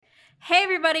Hey,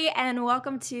 everybody, and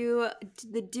welcome to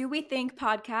the Do We Think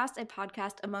podcast, a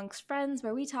podcast amongst friends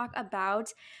where we talk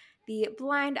about the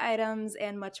blind items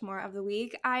and much more of the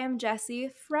week. I am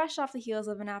Jessie, fresh off the heels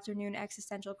of an afternoon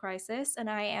existential crisis, and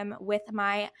I am with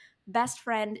my best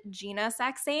friend, Gina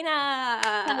Saxena.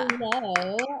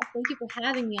 Hello. Thank you for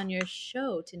having me on your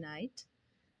show tonight.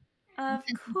 Of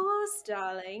course,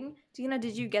 darling. Gina,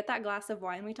 did you get that glass of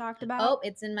wine we talked Oh, about?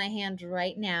 it's in my hand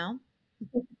right now.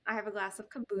 I have a glass of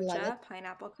Love it. kombucha,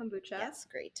 pineapple kombucha. Yes,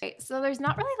 great. Right, so there's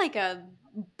not really like a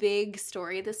big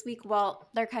story this week. Well,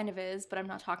 there kind of is, but I'm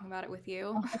not talking about it with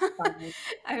you. Oh, that's fine.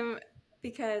 I'm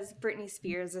because Britney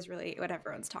Spears is really what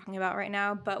everyone's talking about right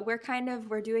now, but we're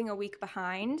doing a week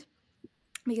behind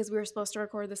because we were supposed to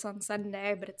record this on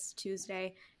Sunday, but it's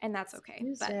Tuesday, and that's okay.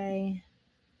 Tuesday.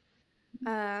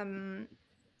 But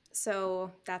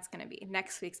so that's going to be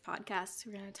next week's podcast.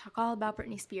 We're going to talk all about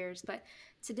Britney Spears. But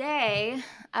today,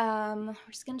 we're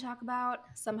just going to talk about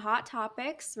some hot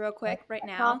topics real quick right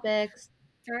now. Topics.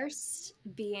 First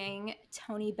being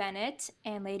Tony Bennett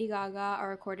and Lady Gaga are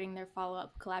recording their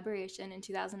follow-up collaboration in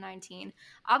 2019.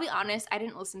 I'll be honest, I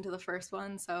didn't listen to the first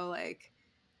one, so like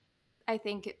I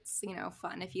think it's,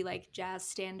 fun if you like jazz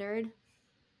standard.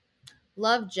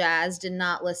 Love jazz. Did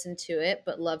not listen to it,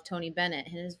 but love Tony Bennett.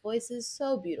 And his voice is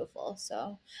so beautiful.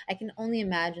 So I can only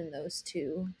imagine those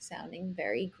two sounding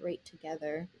very great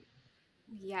together.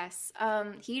 Yes.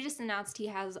 He just announced he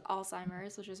has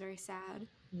Alzheimer's, which is very sad.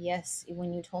 Yes,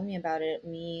 when you told me about it,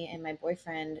 me and my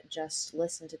boyfriend just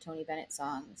listened to Tony Bennett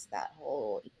songs that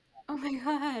whole Oh my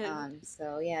god.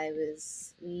 So yeah,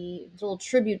 we did a little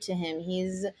tribute to him.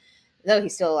 Though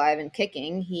he's still alive and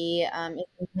kicking, he is an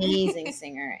amazing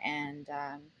singer, and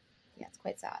yeah, it's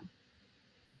quite sad.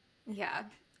 Yeah.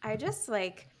 I just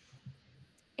like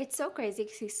it's so crazy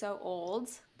because he's so old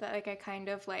that like I kind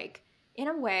of like in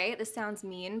a way this sounds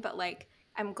mean, but like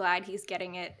I'm glad he's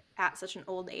getting it at such an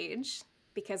old age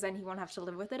because then he won't have to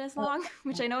live with it as long,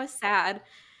 which I know is sad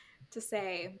to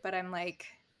say, but I'm like,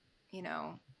 you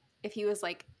know, if he was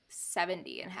like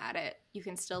 70 and had it, you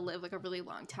can still live like a really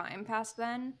long time past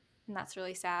then, and that's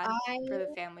really sad I for the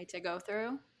family to go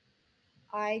through.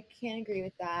 I can't agree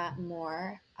with that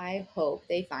more. I hope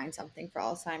they find something for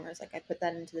Alzheimer's. Like I put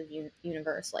that into the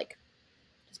universe. Like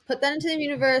just put that into the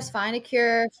universe. Find a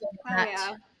cure for Oh that,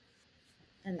 yeah,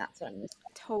 and that's what I'm going to say.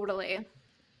 totally.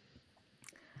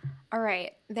 All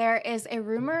right. There is a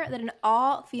rumor that an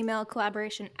all female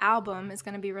collaboration album is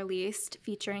going to be released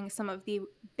featuring some of the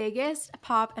biggest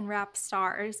pop and rap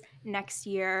stars next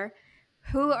year.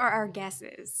 Who are our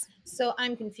guesses? So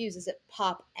I'm confused. Is it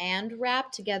pop and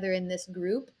rap together in this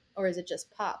group, or is it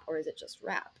just pop, or is it just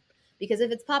rap? Because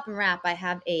if it's pop and rap, I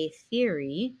have a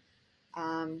theory.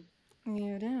 You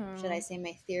do. Should I say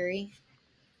my theory?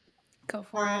 Go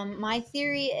for it. My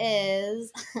theory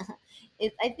is,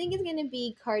 I think it's gonna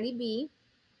be Cardi B,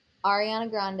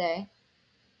 Ariana Grande,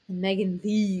 and Megan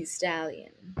Thee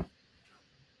Stallion.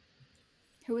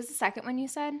 Who was the second one you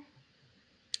said?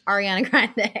 Ariana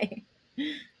Grande.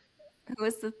 Who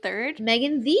was the third?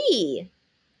 Megan Thee.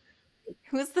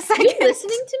 Who was the Are second? you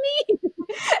listening to me?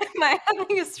 Am I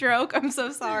having a stroke? I'm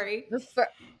so sorry.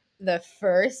 The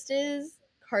first is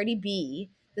Cardi B.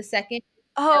 The second.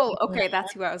 Oh, okay.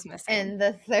 That's who I was missing. And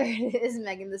the third is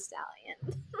Megan Thee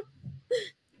Stallion.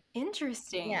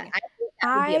 Interesting. Yeah, I think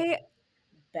that would be a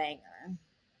banger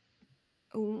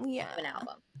yeah. of an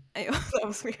album. That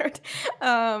was weird.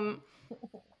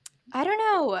 I don't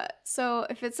know. So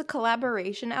if it's a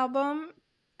collaboration album,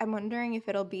 I'm wondering if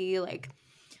it'll be like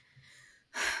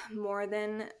more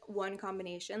than one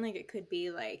combination. Like it could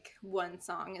be like one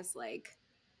song is like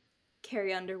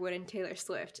Carrie Underwood and Taylor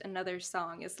Swift, another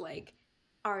song is like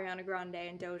Ariana Grande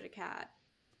and Doja Cat.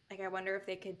 Like I wonder if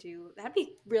they could do that'd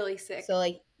be really sick. So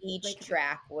like each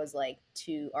track was like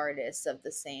two artists of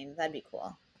the same. That'd be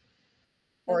cool.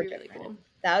 That'd be really cool.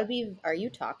 That would be. Are you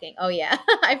talking? Oh yeah,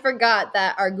 I forgot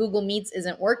that our Google Meets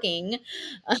isn't working.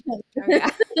 Oh,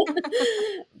 yeah.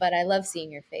 But I love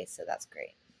seeing your face, so that's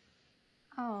great.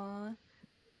 Aw.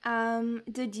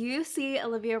 Did you see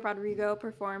Olivia Rodrigo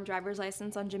perform Driver's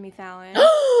License on Jimmy Fallon?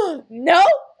 No,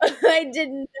 I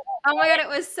didn't. Oh my god, it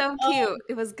was so cute.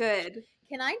 It was good.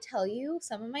 Can I tell you,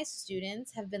 some of my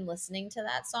students have been listening to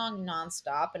that song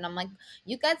nonstop, and I'm like,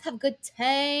 you guys have good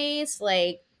taste.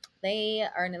 Like, they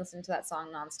are listening to that song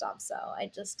nonstop. So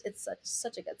it's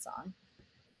such a good song.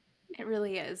 It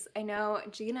really is. I know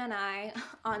Gina and I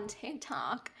on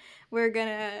TikTok, we're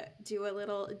gonna do a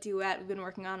little duet. We've been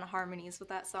working on harmonies with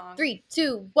that song. 3,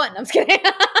 2, 1. I'm just kidding.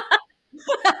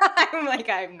 I'm like,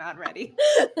 I'm not ready.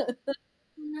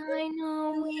 And I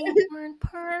know we weren't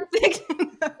perfect.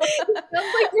 Sounds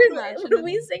like when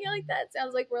we sing it like that, it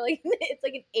sounds like we're like it's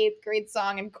like an 8th grade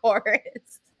song in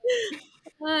chorus.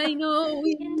 I know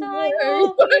we And I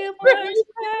know we weren't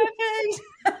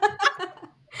perfect.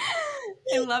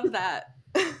 I love that.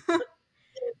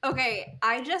 Okay,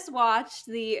 I just watched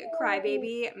the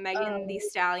Crybaby, Megan Thee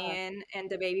Stallion, and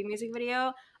the Baby music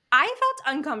video. I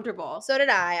felt uncomfortable. So did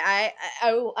I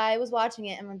was watching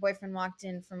it and my boyfriend walked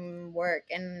in from work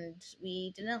and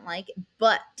we didn't like it,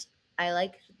 but I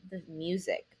liked the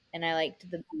music and I liked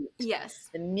the beat. Yes.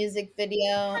 The music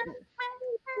video,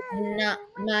 not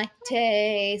my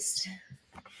taste.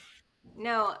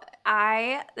 No,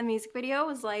 the music video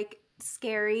was like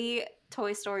scary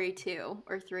Toy Story 2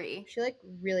 or 3 She like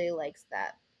really likes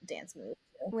that dance move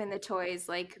too. when the toys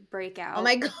like break out. Oh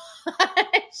my gosh.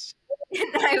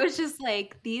 And I was just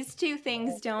like, these two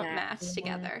things don't Yeah. match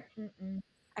together. Mm-mm.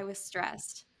 I was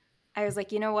stressed. I was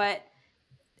like, you know what?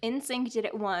 NSYNC did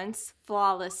it once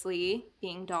flawlessly,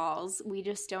 being dolls. We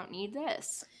just don't need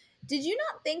this. Did you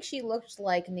not think she looked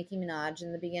like Nicki Minaj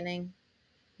in the beginning?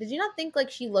 Did you not think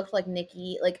like she looked like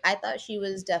Nicki? Like I thought she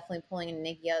was definitely pulling a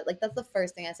Nicki out. Like that's the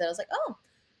first thing I said. I was like, oh,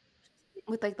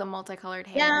 With like the multicolored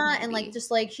hair. yeah, maybe. and like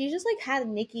just like she just like had a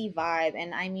Nicki vibe.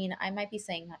 And I mean, I might be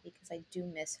saying that because I do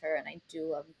miss her and I do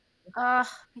love.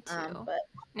 Me too. But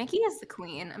Nikki is the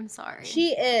queen. I'm sorry.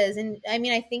 she is, and I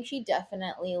mean, I think she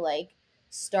definitely like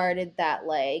started that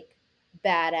like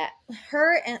badass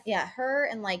her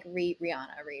and like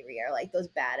Rihanna Riri are like those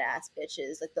badass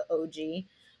bitches, like the OG.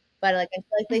 But like I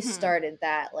feel like they started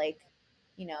that like,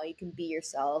 you know, you can be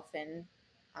yourself and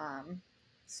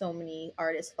so many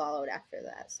artists followed after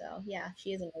that. So yeah,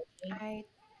 she is an OG. I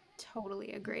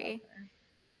totally agree.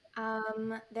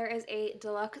 There is a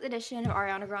deluxe edition of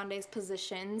Ariana Grande's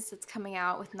Positions that's coming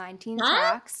out with 19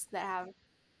 tracks that have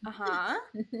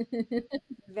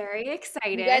very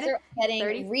excited. You guys are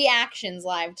getting reactions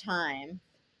live time.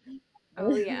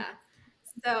 Oh yeah.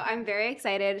 So I'm very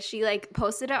excited. She like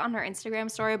posted it on her Instagram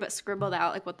story but scribbled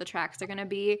out like what the tracks are going to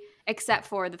be except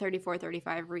for the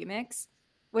 3435 remix,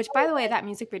 which by the way that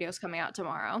music video is coming out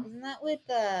tomorrow. Isn't that with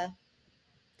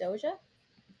Doja?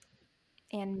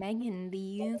 And Megan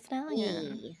Thee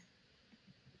Stallion.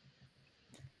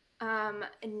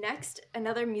 Next,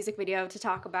 another music video to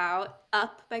talk about,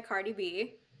 Up by Cardi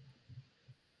B.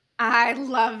 I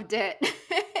loved it.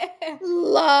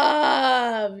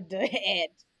 Loved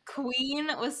it. Queen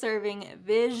was serving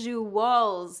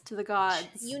visuals to the gods.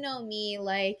 You know me,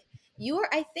 like you were.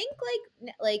 I think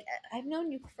like I've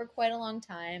known you for quite a long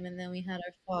time, and then we had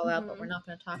our fallout, but we're not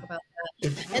going to talk about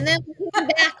that. And then we came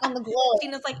back on the globe.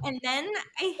 Tina's like, and then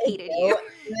I hated you.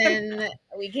 And then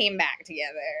we came back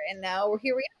together, and now we're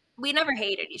here. We never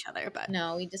hated each other, but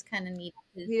no, we just kind of need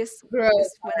to. We just went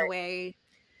away.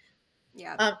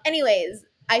 Yeah. Anyways,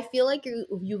 I feel like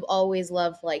you've always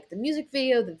loved like the music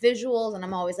video, the visuals, and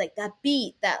I'm always like that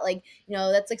beat, that like you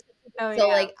know that's like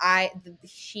like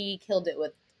she killed it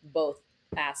with both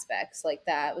aspects. Like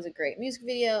that was a great music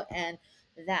video, and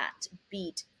that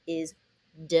beat is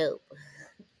dope.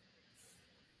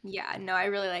 Yeah, no, I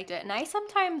really liked it, and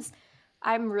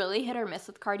I'm really hit or miss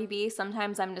with Cardi B.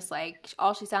 Sometimes I'm just like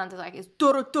all she sounds like is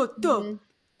do do do do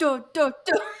do do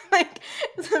do. Like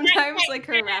sometimes like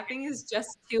her rapping is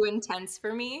just too intense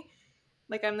for me.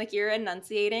 Like I'm like you're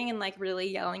enunciating and like really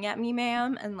yelling at me,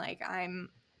 ma'am, and like I'm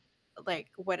like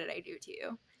what did I do to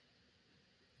you?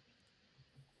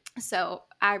 So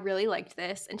I really liked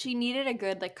this, and she needed a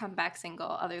good like comeback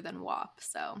single other than WAP.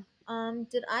 So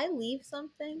did I leave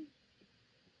something?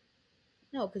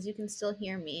 No, because you can still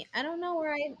hear me. I don't know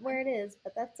where it is,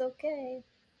 but that's okay.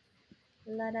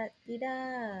 La da di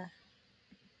da.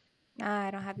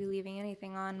 I don't have you leaving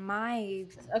anything on my.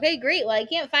 Okay, great. Well, I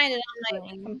can't find it on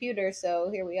my computer, so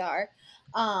here we are.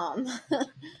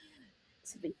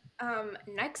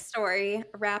 Next story,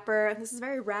 rapper. This is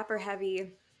very rapper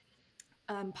heavy.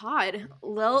 Pod.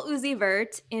 Lil Uzi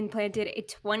Vert implanted a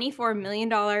 $24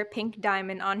 million pink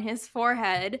diamond on his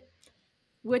forehead,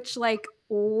 which like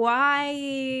why?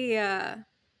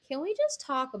 Can we just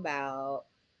talk about?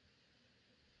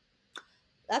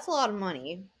 That's a lot of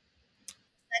money.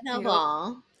 Second of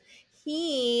all,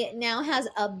 he now has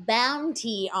a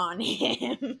bounty on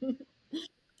him.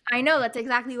 I know, that's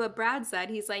exactly what Brad said.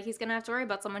 He's like, he's gonna have to worry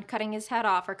about someone cutting his head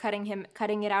off or cutting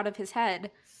it out of his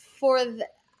head.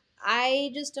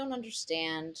 I just don't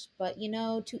understand. But you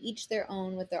know, to each their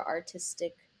own with their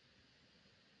artistic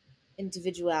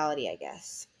individuality, I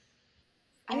guess.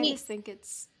 I just think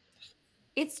it's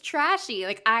It's trashy.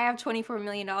 Like, I have $24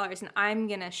 million and I'm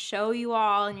going to show you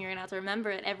all, and you're going to have to remember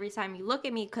it every time you look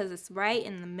at me because it's right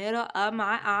in the middle of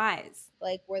my eyes.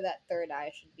 Like where that third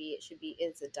eye should be,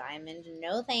 it's a diamond.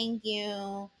 No, thank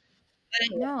you. But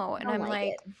anyway, No. I And don't I'm like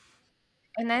it. like,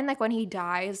 and then like when he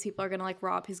dies, people are going to like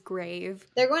rob his grave.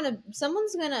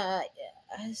 Someone's gonna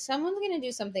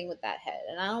do something with that head,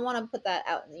 and I don't want to put that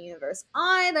out in the universe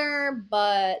either,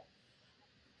 but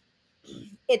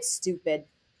it's stupid.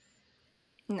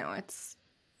 No, it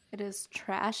is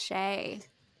trashy.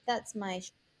 That's my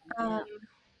Um,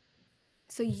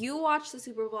 so you watched the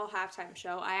Super Bowl halftime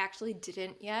show. I actually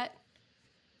didn't yet.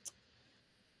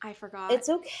 I forgot. It's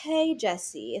okay,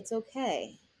 Jesse. It's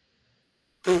okay.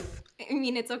 I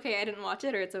mean, it's okay I didn't watch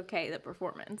it, or it's okay the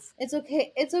performance. It's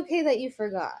okay. It's okay that you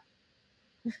forgot.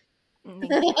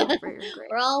 Thank you for your grace.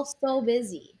 We're all so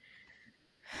busy.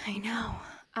 I know.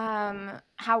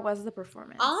 How was the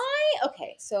performance?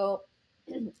 Okay, so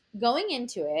going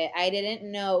into it, I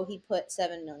didn't know he put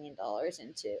 $7 million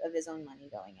into of his own money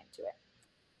going into it.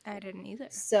 I didn't either.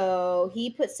 So he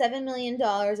put $7 million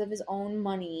of his own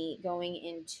money going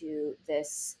into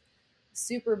this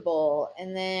Super Bowl,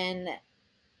 and then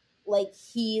like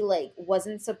he like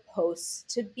wasn't supposed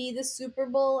to be the Super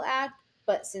Bowl act,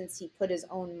 but since he put his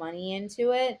own money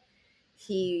into it,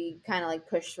 he kind of like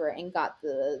pushed for it and got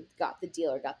the deal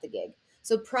or got the gig.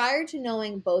 So prior to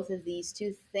knowing both of these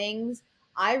two things,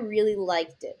 I really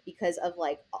liked it because of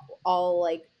like all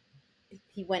like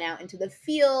he went out into the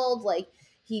field, like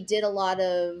he did a lot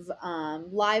of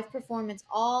live performance.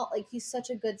 All like he's such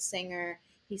a good singer,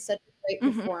 he's such a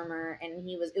great performer, and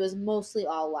it was mostly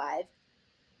all live.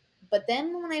 But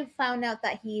then when I found out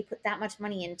that he put that much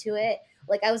money into it,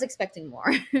 like I was expecting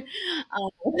more.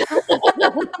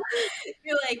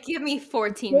 You're like, give me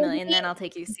 14 million, then I'll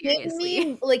take you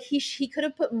seriously. Like he could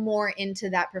have put more into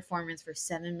that performance for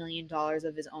 $7 million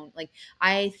of his own. Like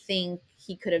I think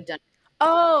he could have done.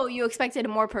 Oh, you expected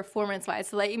more performance-wise,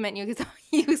 so that you meant you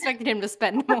expected him to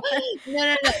spend more.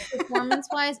 No.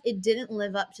 Performance-wise, it didn't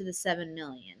live up to the 7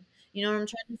 million. You know what I'm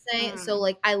trying to say? So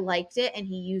like I liked it, and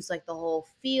he used like the whole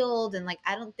field, and like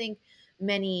I don't think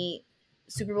many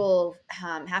Super Bowl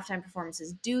halftime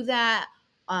performances do that.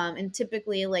 And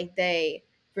typically like they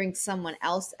bring someone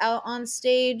else out on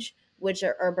stage, which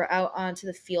are out onto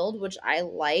the field, which I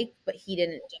like, but he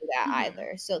didn't do that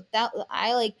either. So that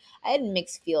I had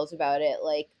mixed feels about it.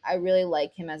 Like I really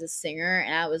like him as a singer,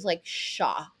 and I was like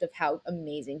shocked of how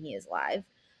amazing he is live.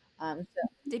 So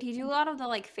Did he do a lot of the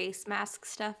like face mask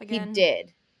stuff he again?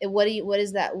 did. What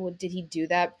is that? Did he do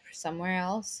that somewhere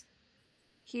else?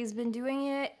 He's been doing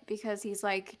it because he's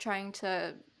like trying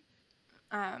to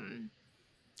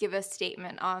give a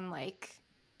statement on like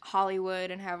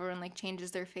Hollywood and how everyone like changes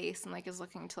their face and like is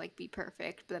looking to like be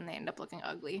perfect, but then they end up looking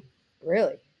ugly.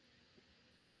 Really?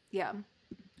 Yeah.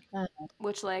 Uh,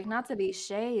 Which, like, not to be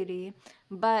shady,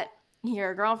 but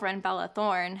your girlfriend Bella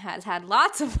Thorne has had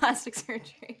lots of plastic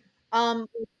surgery. um,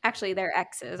 Actually, they're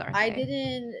exes, aren't I they?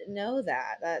 didn't know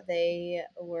that they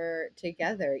were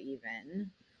together. Even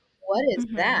what is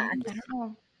that? I don't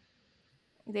know.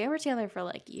 They were together for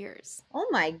like years. Oh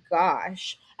my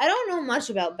gosh. I don't know much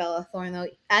about Bella Thorne though.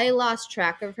 I lost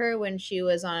track of her when she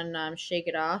was on Shake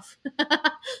It Off.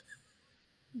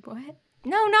 What?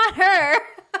 No, not her.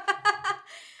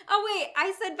 Oh wait,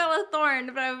 I said Bella Thorne,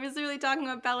 but I was really talking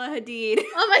about Bella Hadid.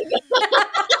 Oh my god.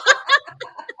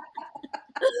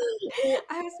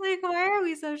 I was like, why are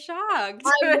we so shocked?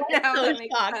 I was Now so that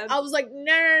makes shocked. sense. I was like,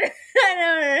 no.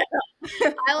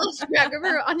 I lost track of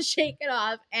her on Shake It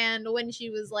Off, and when she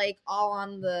was like all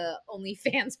on the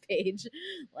OnlyFans page,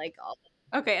 like all.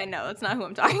 Okay, I know that's not who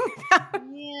I'm talking about.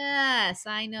 Yes,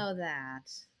 I know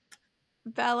that.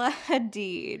 Bella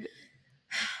Hadid.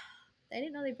 I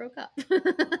didn't know they broke up. I don't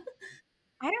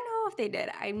know if they did.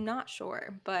 I'm not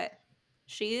sure, but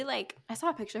she like I saw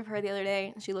a picture of her the other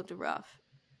day and she looked rough.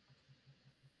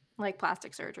 Like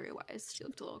plastic surgery wise, she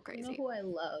looked a little crazy. You know who I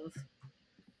love?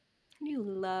 You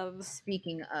love.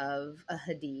 Speaking of a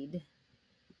Hadid,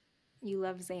 You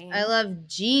love Zayn. I love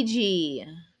Gigi.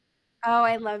 Oh,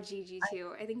 I love Gigi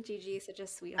too. I think Gigi is such a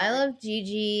sweetheart. I love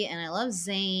Gigi and I love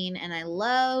Zayn, and I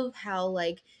love how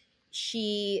like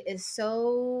she is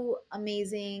so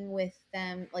amazing with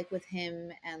them, like with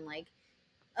him, and like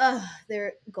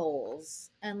their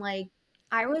goals, and like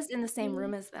I was in the same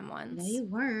room as them once. no you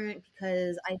weren't,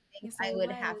 because I think Yes, I I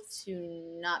would have was. to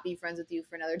not be friends with you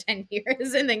for another 10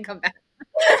 years and then come back.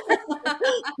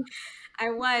 I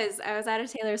was at a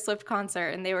Taylor Swift concert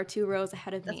and they were 2 rows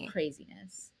ahead of That's me.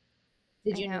 craziness.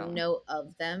 Did you know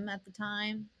of them at the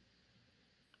time?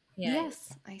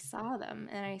 Yes, I saw them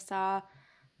and I saw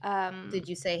Did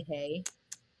you say hey?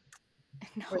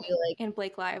 No. Were you like, And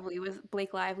Blake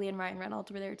Lively and Ryan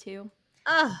Reynolds were there too.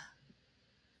 ah?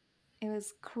 It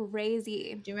was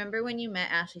crazy. Do you remember when you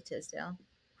met Ashley Tisdale?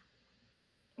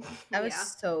 I was Yeah.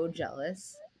 so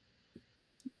jealous.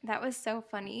 That was so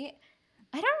funny.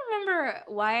 I don't remember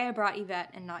why I brought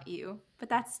Yvette and not you, but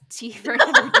that's tea for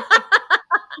another day.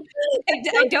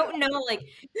 I don't know, like,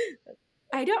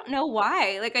 I don't know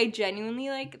why. Like, I genuinely,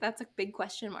 like, that's a big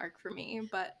question mark for me,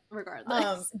 but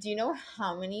regardless. Do you know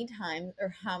how many times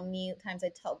I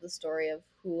tell the story of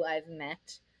who I've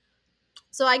met?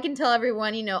 So I can tell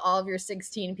everyone, all of your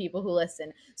 16 people who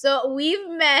listen. So we've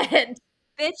met.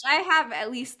 Bitch, I have at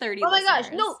least 30 Oh my gosh.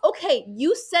 listeners. No, okay.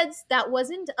 You said that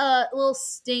wasn't a little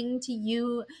sting to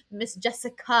you, Miss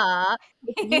Jessica.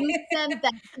 If you said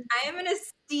that I am an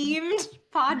esteemed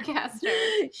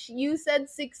podcaster. you said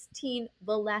 16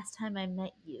 the last time I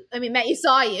met you. I mean,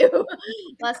 saw you.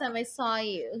 Last time I saw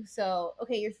you. So,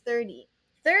 okay, you're 30.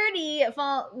 30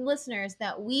 listeners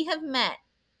that we have met.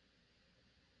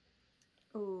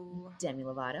 Ooh, Demi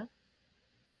Lovato,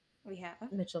 we have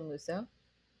Mitchell Musso,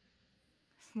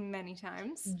 many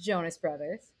times. Jonas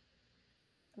Brothers.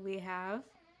 We have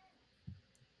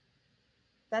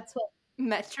That's what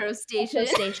Metro Station.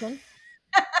 Metro Station.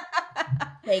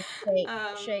 Shake, shake,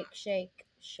 Um,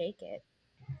 shake it.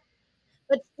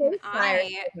 But and Fire I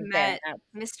hasn't been met out.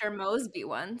 Mr. Mosby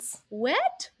once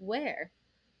What? Where?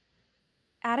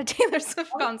 at a Taylor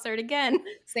Swift concert again.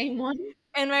 Same one?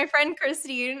 And my friend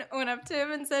Christine went up to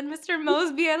him and said, "Mr.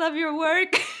 Mosby, I love your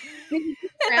work."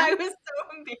 And I was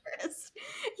so embarrassed.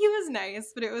 He was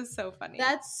nice, but it was so funny.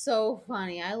 That's so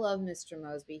funny. I love Mr.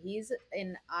 Mosby. He's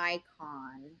an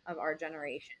icon of our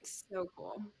generation. So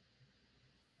cool.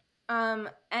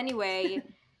 Anyway,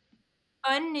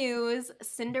 fun news,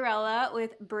 Cinderella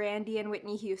with Brandy and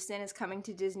Whitney Houston is coming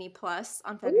to Disney Plus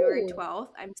on February Ooh. 12th.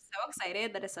 I'm so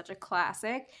excited. That is such a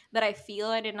classic that I feel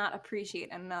I did not appreciate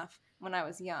enough when I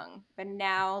was young. But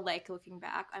now, like, looking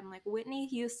back, I'm like, Whitney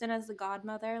Houston as the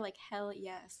godmother, like, hell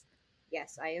yes.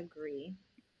 Yes, I agree.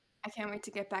 I can't wait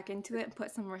to get back into it and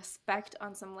put some respect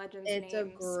on some legends' It's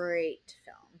names. a great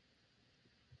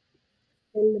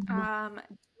film.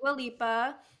 Dua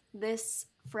Lipa this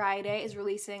Friday is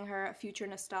releasing her Future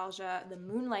Nostalgia, the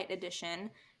Moonlight Edition.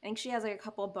 I think she has like a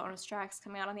couple of bonus tracks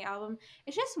coming out on the album.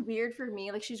 It's just weird for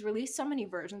me. Like, she's released so many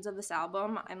versions of this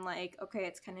album. I'm like, okay,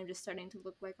 it's kind of just starting to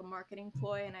look like a marketing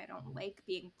ploy, and I don't like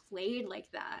being played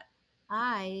like that.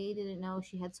 I didn't know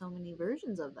she had so many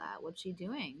versions of that. What's she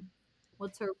doing?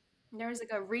 What's her? There was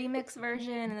like a remix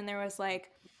version, and then there was like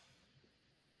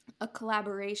a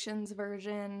collaborations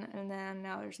version, and then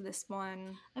now there's this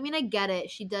one. I mean, I get it.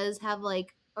 She does have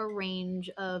like a range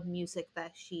of music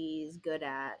that she's good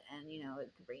at, and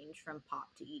it could range from pop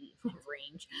to EDM.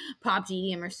 Pop to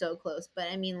EDM are so close, but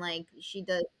I mean, like, she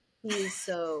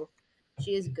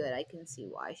is good. I can see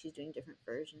why she's doing different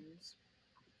versions.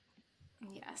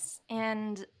 Yes,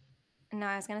 and no,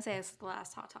 I was gonna say this is the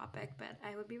last hot topic, but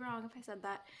I would be wrong if I said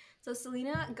that. So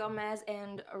Selena Gomez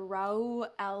and Raul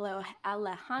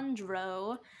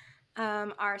Alejandro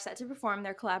are set to perform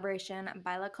their collaboration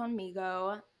 "Baila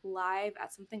Conmigo" live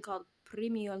at something called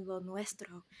Premio Lo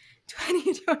Nuestro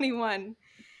 2021.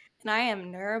 And I am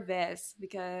nervous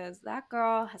because that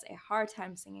girl has a hard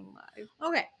time singing live.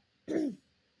 Okay.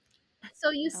 So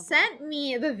you sent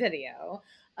me the video.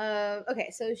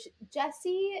 Okay, so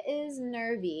Jessie is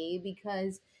nervy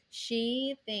because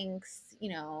she thinks,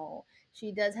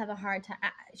 she does have a hard time.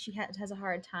 She has a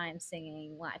hard time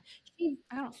singing live.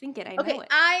 I don't think it. I know it.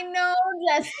 I know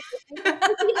Jessie.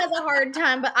 She has a hard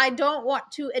time, but I don't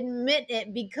want to admit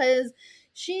it because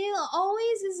she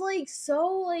always is like so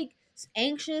like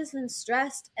anxious and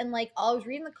stressed, and like I was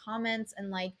reading the comments and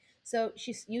like. So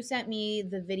you sent me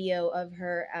the video of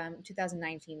her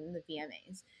 2019 the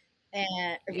VMAs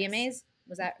and or Yes. VMAs,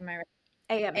 was that, am I right?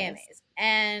 AMAs.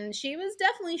 And she was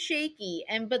definitely shaky,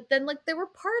 but then like there were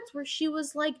parts where she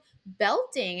was like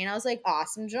belting, and I was like,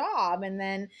 awesome job. And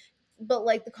then but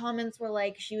like the comments were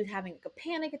like she was having like a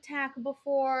panic attack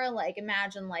before, like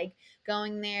imagine like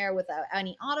going there without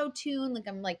any auto tune. Like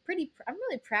I'm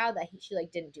really proud that she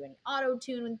like didn't do any auto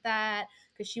tune with that,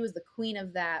 because she was the queen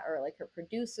of that, or like her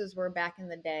producers were back in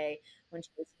the day when she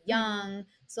was young. Mm-hmm.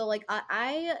 So like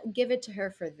I give it to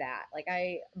her for that.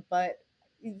 But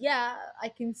yeah, I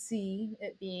can see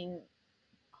it being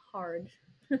hard.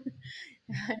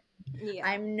 Yeah.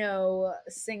 I'm no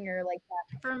singer like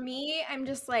that. For me, I'm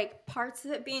just like, parts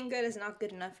of it being good is not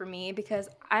good enough for me because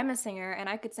I'm a singer and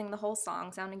I could sing the whole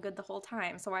song sounding good the whole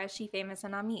time. So why is she famous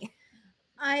and not me?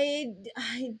 I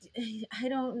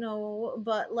don't know,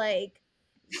 but like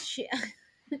she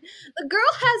the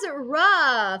girl has it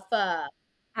rough.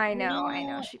 I know.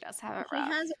 No, She does have it she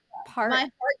rough. has my Part heart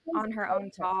goes on her out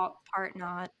own to her. fault, part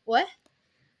not. What?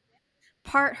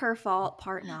 Part her fault,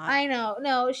 part not. I know.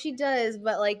 No, she does,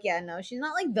 but like, yeah, no, she's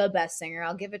not like the best singer.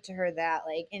 I'll give it to her that.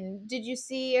 Like, and did you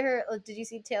see her? Like, did you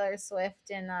see Taylor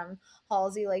Swift and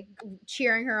Halsey like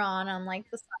cheering her on like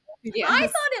the song? I Yes.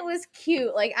 thought it was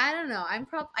cute. Like, I don't know.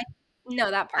 No,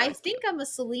 that part I was cute. think I'm a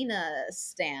Selena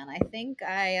stan. I think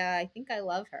I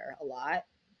love her a lot.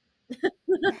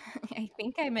 I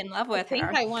think I'm in love I with think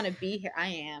her. I want to be here. I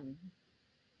am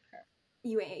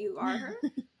You are her? her.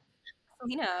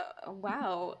 Selena,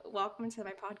 wow. Welcome to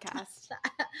my podcast.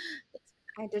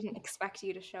 I didn't expect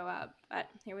you to show up, but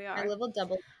here we I are. live a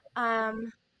double.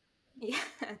 Um,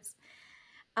 yes.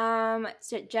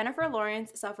 So Jennifer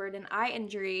Lawrence suffered an eye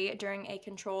injury during a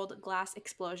controlled glass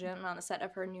explosion on the set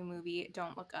of her new movie,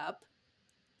 Don't Look Up,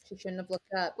 She shouldn't have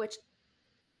looked up. which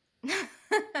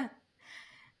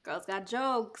girls got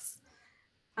jokes.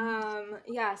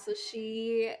 Yeah, so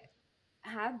she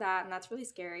had that, and that's really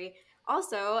scary.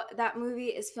 Also, that movie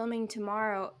is filming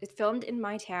tomorrow. It filmed in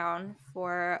my town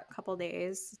for a couple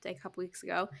days, a couple weeks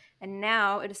ago, and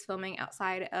now it is filming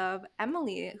outside of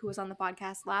Emily, who was on the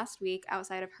podcast last week,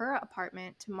 outside of her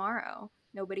apartment tomorrow.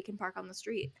 Nobody can park on the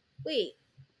street. Wait,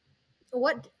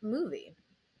 what movie?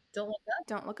 Don't look up.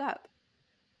 Don't look up.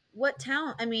 What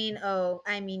town? I mean,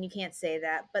 you can't say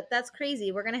that, but that's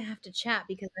crazy. We're gonna have to chat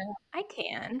because I don't. I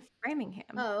can. Framingham.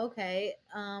 Oh, okay.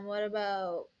 What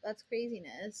about that's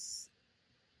craziness?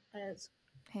 It's,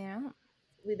 Yeah,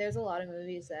 there's a lot of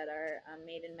movies that are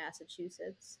made in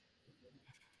Massachusetts.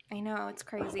 I know. It's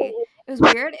crazy. It was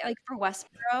weird. Like for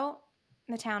Westboro,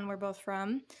 the town we're both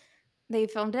from, they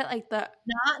filmed it like Not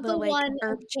the the like one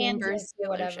Herb in Chambers Kansas or dealership.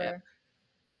 whatever.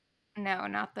 No,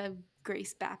 not the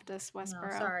Grace Baptist No,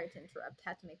 Westboro. sorry to interrupt.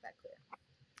 Had to make that clear.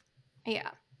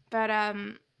 Yeah. But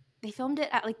they filmed it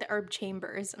at like the Herb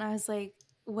Chambers, and I was like,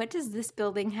 what does this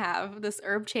building have? This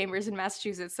Herb Chambers in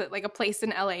Massachusetts that like a place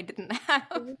in LA didn't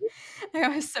have. I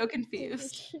was so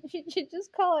confused. You should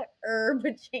just call it Herb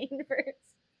Chambers.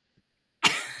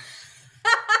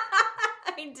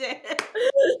 I did.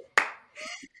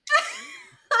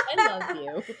 I love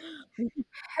you.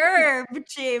 Herb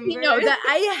Chambers. You know that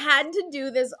I had to do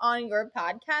this on your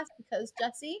podcast because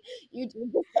Jesse, you do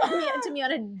this to me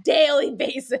on a daily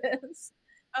basis.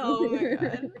 Oh my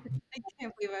god. I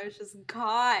can't believe I was just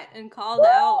caught and called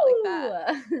out like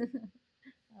that.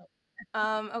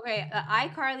 Okay, the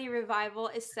iCarly revival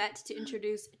is set to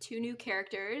introduce two new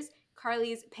characters.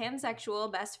 Carly's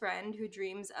pansexual best friend, who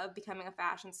dreams of becoming a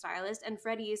fashion stylist, and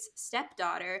Freddie's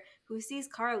stepdaughter, who sees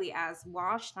Carly as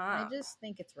washed I up. just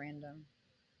think it's random.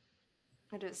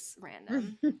 It is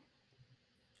random.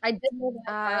 I did live in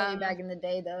Carly back in the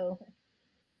day, though.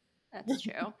 That's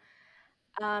true.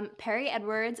 Perry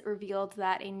Edwards revealed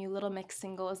that a new Little Mix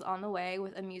single is on the way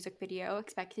with a music video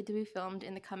expected to be filmed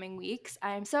in the coming weeks.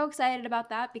 I am so excited about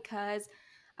that because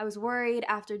I was worried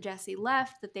after Jesse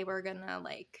left that they were gonna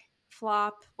like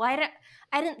flop. Well,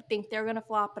 I didn't think they were gonna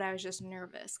flop, but I was just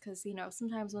nervous because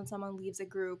sometimes when someone leaves a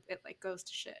group, it like goes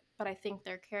to shit. But I think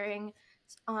they're carrying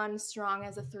on strong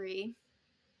as a 3.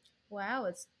 Wow,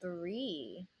 it's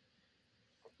 3.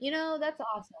 That's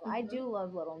awesome. Mm-hmm. I do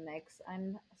love Little Mix.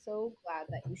 I'm so glad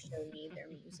that you showed me their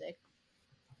music.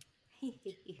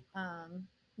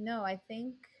 No, I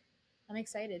think I'm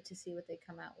excited to see what they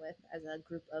come out with as a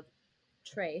group of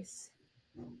Trace.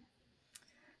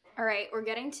 All right, we're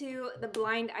getting to the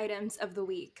blind items of the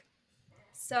week.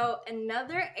 So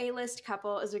another A-list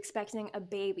couple is expecting a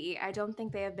baby. I don't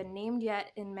think they have been named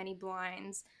yet in many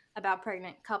blinds about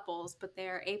pregnant couples, but they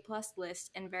are A+ list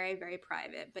and very, very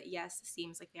private. But yes, it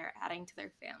seems like they're adding to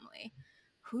their family.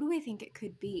 Who do we think it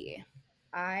could be?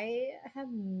 I have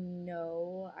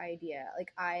no idea.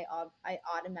 Like I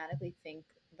automatically think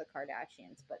the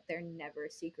Kardashians, but they're never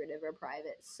secretive or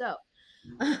private. So,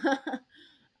 what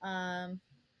are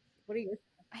your?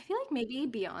 I feel like maybe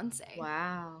Beyonce.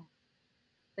 Wow,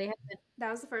 that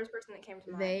was the first person that came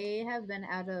to mind. They have been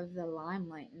out of the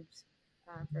limelight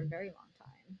for a very long time.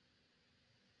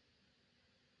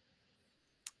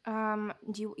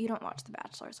 You don't watch The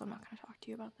Bachelor, so I'm not going to talk to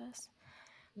you about this.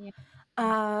 Yeah.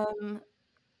 I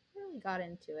really got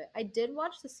into it. I did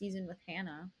watch the season with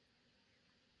Hannah.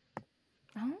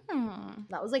 Oh.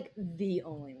 That was like the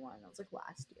only one. That was like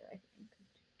last year, I think.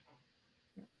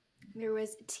 There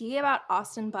was tea about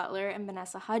Austin Butler and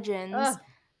Vanessa Hudgens. Ugh.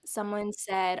 Someone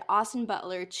said Austin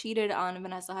Butler cheated on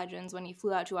Vanessa Hudgens when he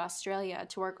flew out to Australia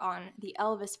to work on the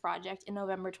Elvis project in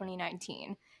November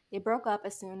 2019. They broke up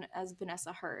as soon as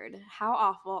Vanessa heard. How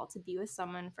awful to be with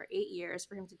someone for 8 years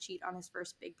for him to cheat on his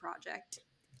first big project.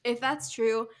 If that's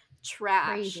true, trash.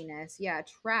 Craziness. Yeah,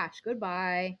 trash.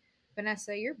 Goodbye.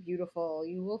 Vanessa, you're beautiful.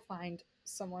 You will find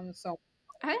someone so.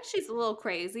 I think she's a little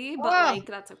crazy, but Oh, like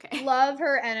that's okay. love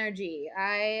her energy.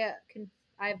 I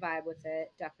vibe with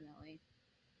it, definitely.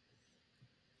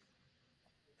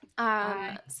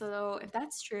 I So if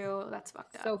that's true, that's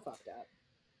fucked so up. fucked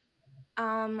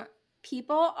up.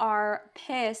 People are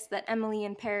pissed that Emily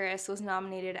in Paris was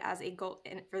nominated as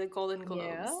for the Golden Yeah.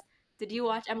 Globes. Did you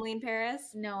watch Emily in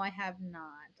Paris? No, I have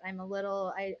not. I'm a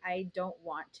little I don't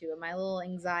want to. My little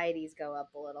anxieties go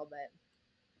up a little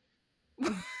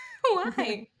bit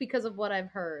Why? because of what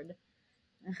I've heard.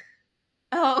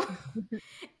 Oh,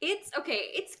 it's okay.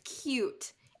 It's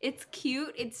cute. It's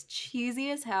cute. It's cheesy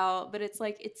as hell, but it's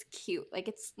like it's cute. Like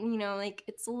it's like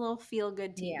it's a little feel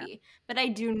good Yeah. TV. But I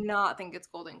do not think it's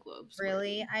Golden Globes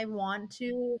Really, worthy. I want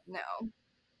to. No.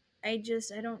 I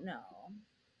don't know.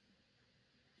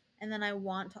 And then I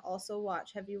want to also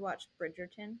watch. Have you watched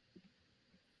Bridgerton?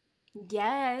 I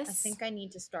Yes. think I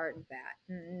need to start that.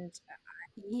 And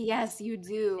Yes, you I think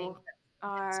do.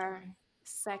 that's next Our one.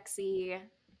 sexy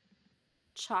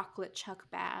chocolate Chuck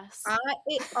Bass.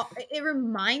 It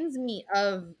reminds me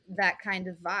of that kind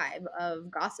of vibe of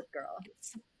Gossip Girl.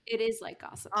 It is like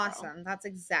Gossip Girl. Awesome. That's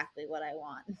exactly what I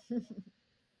want.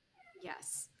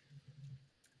 Yes.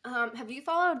 Have you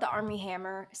followed the Army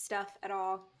Hammer stuff at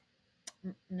all?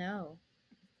 No.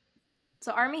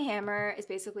 So Army Hammer is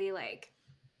basically like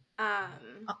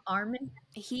Armin?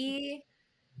 he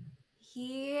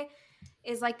he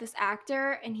is like this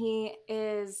actor and he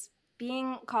is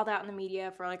being called out in the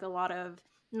media for like a lot of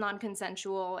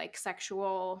non-consensual like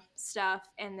sexual stuff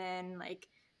and then like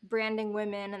branding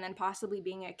women and then possibly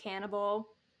being a cannibal.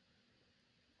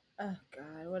 Oh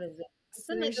God, what is it?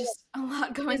 So there's just a lot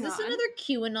Is going this on. another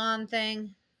QAnon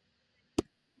thing?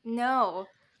 No.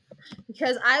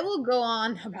 Because I will go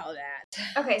on about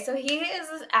that. Okay, so he is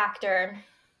this actor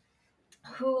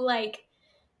who like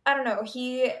I don't know,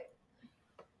 he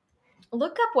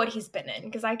look up what he's been in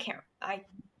because I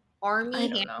Army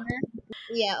don't know. Hammer?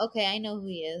 Yeah, okay, I know who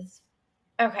he is.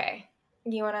 Okay.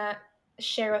 You want to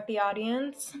share with the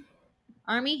audience?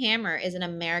 Army Hammer is an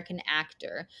American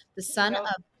actor, the son Yep.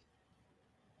 of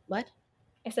what?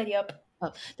 I said yep.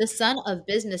 Oh, the son of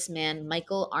businessman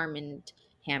Michael Armand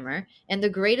Hammer and the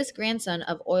greatest grandson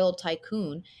of oil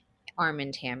tycoon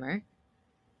Armand Hammer.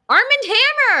 Armand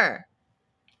Hammer!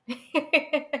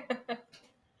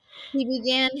 He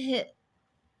began his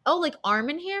like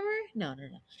Armand Hammer? No, no,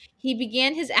 no. He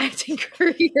began his acting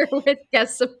career with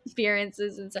guest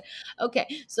appearances and so. Okay,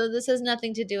 so this has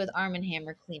nothing to do with Armand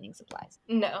Hammer cleaning supplies.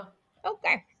 No.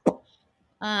 Okay.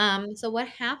 So what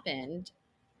happened?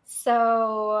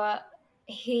 So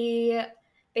he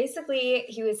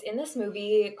he was in this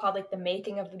movie called like The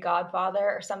Making of the Godfather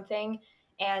or something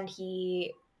and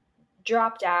he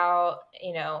dropped out,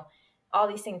 all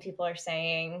these things people are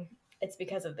saying it's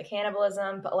because of the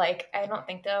cannibalism, but like I don't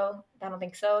think though. I don't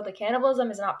think so. The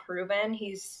cannibalism is not proven.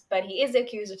 But he is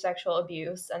accused of sexual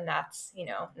abuse and that's,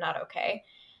 not okay.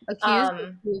 Accused or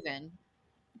Um proven?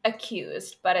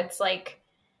 accused, but it's like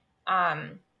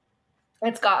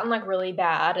it's gotten like really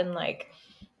bad and like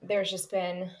there's just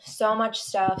been so much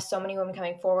stuff, so many women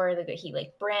coming forward that he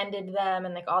like branded them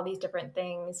and like all these different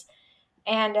things.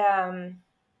 And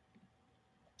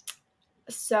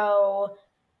so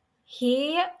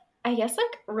he I guess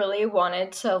like really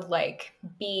wanted to like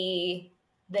be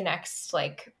the next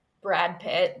like Brad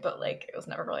Pitt, but like it was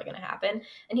never really gonna happen.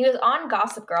 And he was on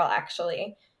Gossip Girl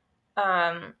actually.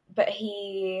 But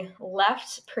he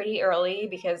left pretty early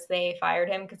because they fired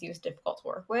him because he was difficult to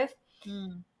work with.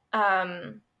 Mm.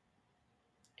 Um,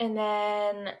 and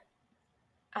then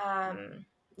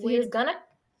so he was gonna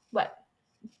what?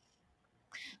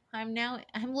 I'm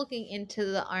looking into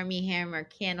the Army Hammer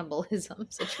cannibalism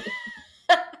situation.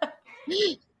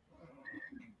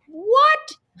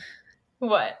 What?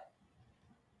 What?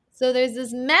 So there's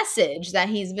this message that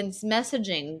he's been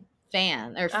messaging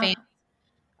fans.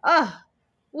 Oh,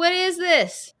 what is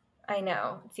this? I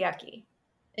know it's yucky.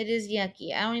 It is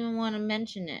yucky. I don't even want to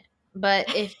mention it.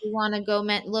 But if you want to go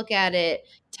look at it,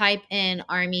 type in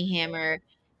Army Hammer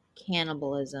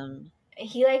cannibalism.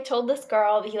 He like told this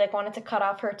girl that he like wanted to cut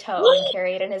off her toe and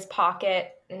carry it in his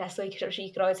pocket, and so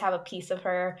she could always have a piece of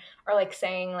her, or like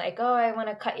saying like, "Oh, I want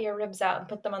to cut your ribs out and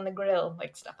put them on the grill,"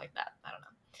 like stuff like that. I don't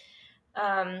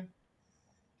know.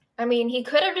 I mean, he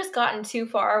could have just gotten too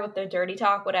far with the dirty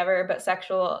talk, whatever, but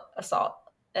sexual assault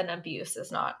and abuse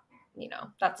is not,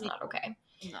 that's not okay.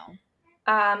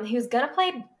 No. He was gonna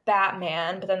play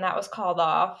Batman, but then that was called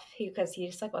off because he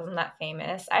just like wasn't that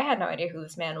famous. I had no idea who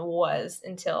this man was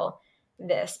until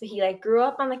this, but he like grew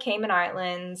up on the Cayman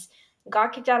Islands.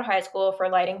 got kicked out of high school for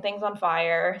lighting things on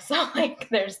fire. So like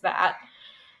there's that.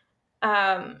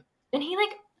 And he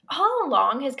like all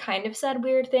along has kind of said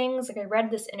weird things. Like I read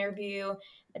this interview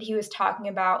that he was talking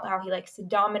about how he likes to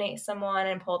dominate someone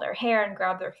and pull their hair and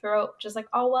grab their throat, which is like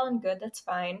all well and good, that's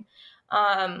fine.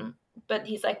 But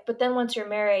he's like, but then once you're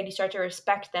married, you start to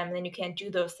respect them, and then you can't do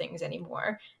those things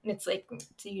anymore. And it's like,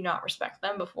 do you not respect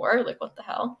them before? Like, what the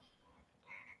hell?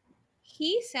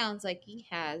 He sounds like he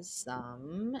has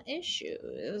some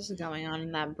issues going on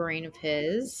in that brain of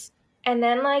his. And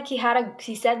then like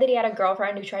he said that he had a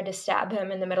girlfriend who tried to stab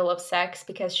him in the middle of sex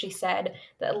because she said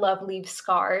that love leaves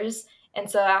scars. And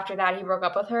so after that he broke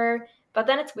up with her. But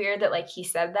then it's weird that like he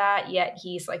said that, yet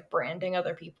he's like branding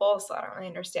other people, so I don't really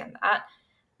understand that.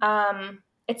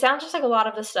 It sounds just like a lot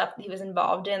of the stuff that he was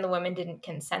involved in, the women didn't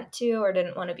consent to or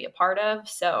didn't want to be a part of.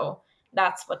 So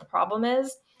that's what the problem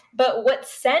is. But what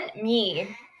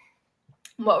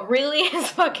really has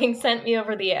fucking sent me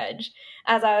over the edge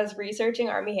as I was researching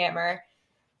Army Hammer,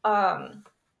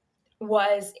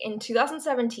 was in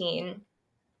 2017,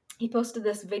 he posted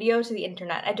this video to the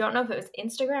internet. I don't know if it was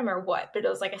Instagram or what, but it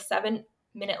was like a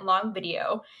 7-minute long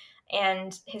video.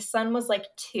 And his son was like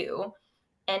 2.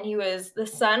 And the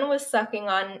son was sucking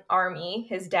on Army,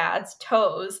 his dad's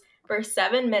toes for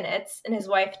 7 minutes. And his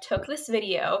wife took this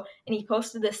video and he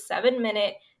posted this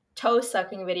 7-minute toe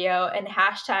sucking video and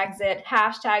hashtags it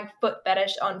 #foot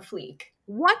fetish on fleek.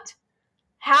 What?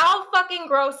 How fucking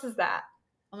gross is that?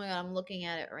 Oh my god, I'm looking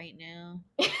at it right now.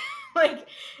 Like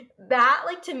that,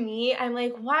 like to me, I'm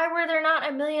like, why were there not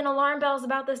a million alarm bells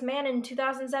about this man in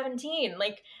 2017?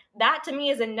 Like that to me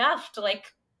is enough to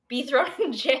like be thrown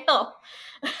in jail.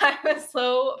 I was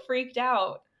so freaked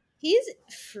out. He's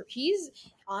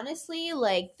honestly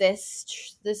like this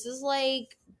is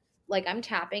like I'm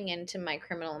tapping into my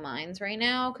criminal minds right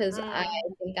now because I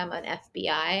think I'm an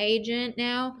FBI agent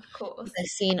now. Of course. I've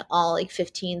seen all like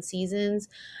 15 seasons.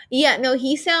 Yeah, no,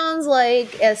 he sounds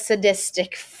like a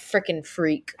sadistic freaking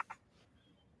freak.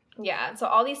 Yeah, so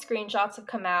all these screenshots have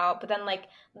come out, but then like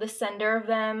the sender of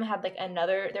them had like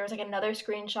there was like another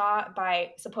screenshot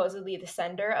by supposedly the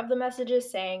sender of the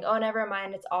messages saying, "Oh, never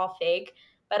mind, it's all fake."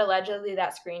 But allegedly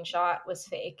that screenshot was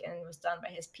fake and was done by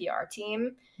his PR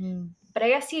team. But I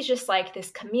guess he's just like this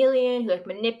chameleon who like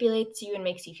manipulates you and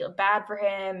makes you feel bad for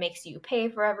him, makes you pay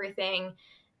for everything.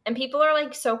 And people are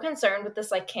like so concerned with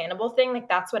this like cannibal thing, like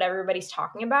that's what everybody's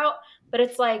talking about. But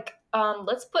it's like,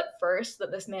 let's put first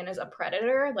that this man is a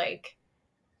predator. Like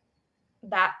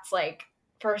that's like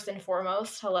first and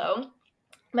foremost. Hello.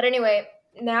 But anyway,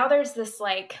 now there's this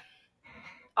like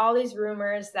all these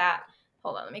rumors that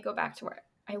hold on, let me go back to where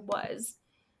I was.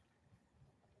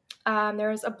 There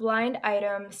was a blind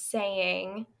item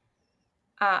saying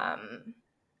my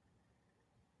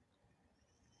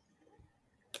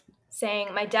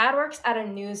dad works at a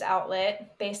news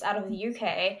outlet based out of the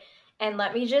UK, and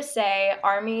let me just say,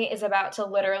 Army is about to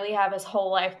literally have his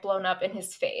whole life blown up in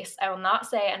his face. I will not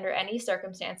say under any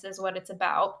circumstances what it's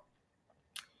about,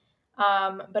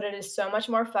 but it is so much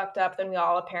more fucked up than we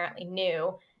all apparently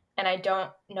knew, and I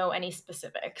don't know any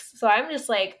specifics. So I'm just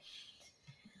like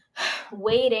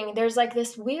waiting. There's like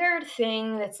this weird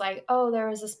thing that's like, oh, there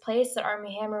was this place that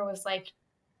Army Hammer was like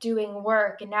doing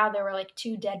work, and now there were like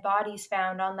 2 dead bodies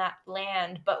found on that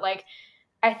land. But like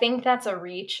I think that's a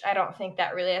reach. I don't think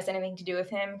that really has anything to do with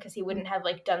him, because he wouldn't have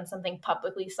like done something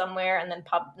publicly somewhere and then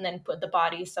put the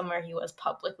bodies somewhere he was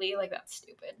publicly. Like that's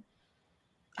stupid.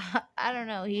 I don't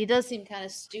know. He does seem kind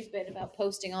of stupid about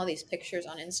posting all these pictures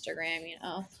on Instagram, you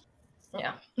know.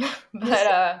 Yeah.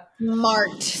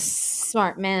 But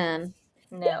smart man.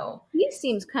 No. He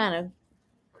seems kind of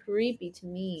creepy to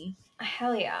me.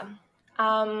 Hell yeah.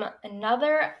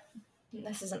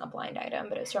 This isn't a blind item,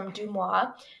 but it's from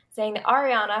Dumois, saying that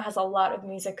Ariana has a lot of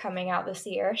music coming out this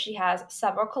year. She has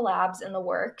several collabs in the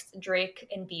works, Drake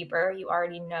and Bieber, you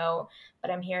already know, but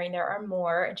I'm hearing there are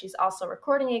more, and she's also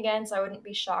recording again, so I wouldn't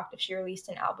be shocked if she released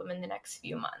an album in the next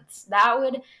few months. That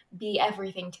would be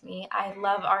everything to me. I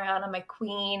love Ariana, my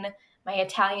queen, my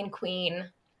Italian queen.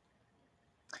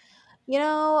 You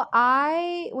know,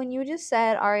 when you just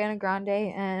said Ariana Grande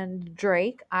and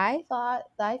Drake, I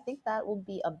think that will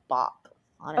be a bop,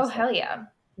 honestly. Oh, hell yeah.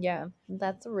 Yeah,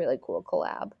 that's a really cool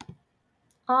collab.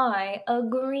 I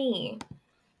agree.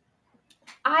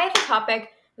 I have a topic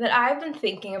that I've been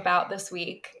thinking about this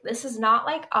week. This is not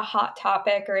like a hot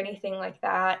topic or anything like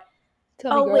that.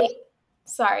 Tell me, girl. Wait.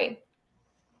 Sorry.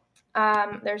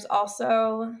 There's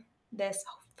also this.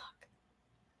 Oh, fuck.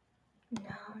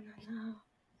 No.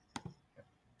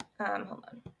 Hold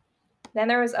on. Then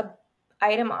there was a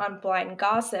item on Blind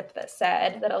Gossip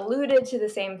that alluded to the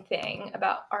same thing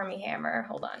about Army Hammer.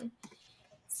 Hold on.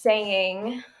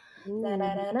 saying, da, da, Ooh.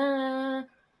 da, da.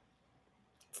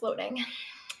 It's loading.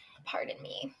 Pardon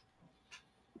me.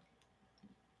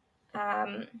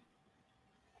 Um,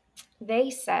 they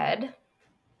said,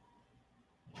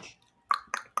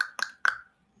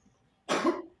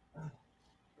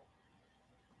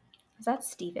 is that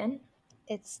Steven?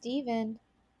 It's Steven.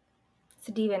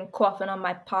 Steven coughing on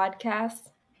my podcast.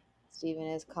 Steven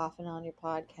is coughing on your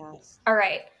podcast. All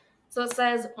right. So it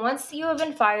says, once you have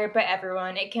been fired by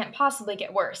everyone, it can't possibly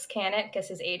get worse, can it? Because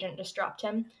his agent just dropped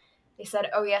him. They said,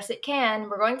 oh, yes, it can.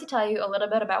 We're going to tell you a little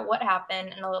bit about what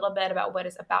happened and a little bit about what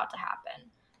is about to happen.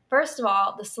 First of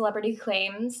all, the celebrity's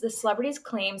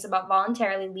claims about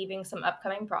voluntarily leaving some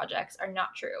upcoming projects are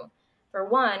not true. For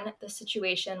one, the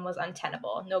situation was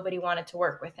untenable. Nobody wanted to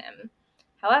work with him.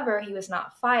 However, he was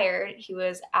not fired. He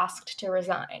was asked to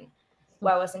resign.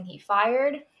 Why wasn't he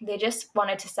fired? They just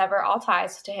wanted to sever all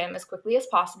ties to him as quickly as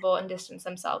possible and distance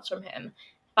themselves from him.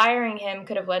 Firing him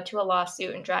could have led to a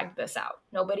lawsuit and dragged this out.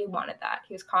 Nobody wanted that.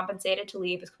 He was compensated to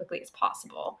leave as quickly as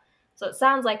possible. So it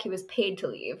sounds like he was paid to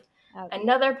leave. Ouch.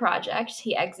 Another project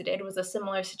he exited was a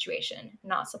similar situation.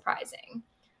 Not surprising.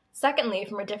 Secondly,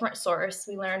 from a different source,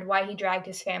 we learned why he dragged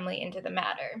his family into the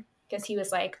matter. Because he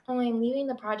was like, oh, I'm leaving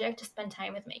the project to spend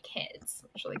time with my kids.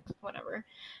 Which, like, whatever.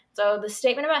 So the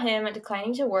statement about him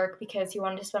declining to work because he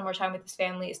wanted to spend more time with his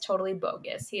family is totally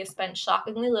bogus. He has spent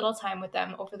shockingly little time with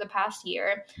them over the past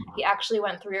year. He actually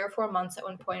went 3 or 4 months at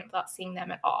one point without seeing them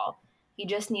at all. He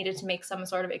just needed to make some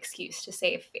sort of excuse to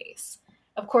save face.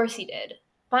 Of course he did.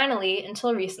 Finally,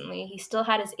 until recently, he still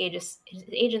had his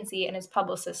agency and his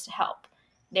publicist to help.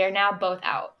 They are now both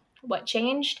out. What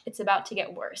changed? It's about to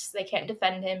get worse. They can't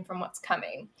defend him from what's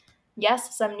coming.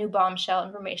 Yes, some new bombshell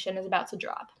information is about to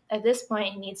drop. At this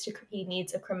point, he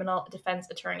needs a criminal defense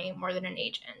attorney more than an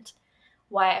agent.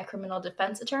 Why a criminal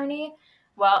defense attorney?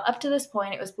 Well, up to this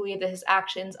point, it was believed that his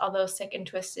actions, although sick and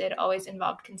twisted, always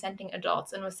involved consenting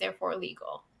adults and was therefore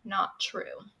legal. Not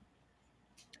true.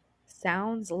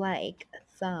 Sounds like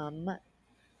some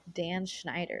Dan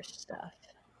Schneider stuff.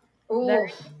 Ooh,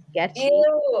 Very sketchy.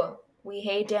 ew. We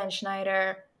hate Dan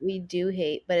Schneider. We do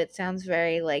hate, but it sounds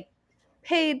very like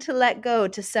paid to let go,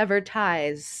 to sever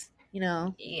ties,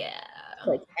 Yeah, to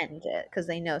like end it because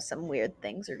they know some weird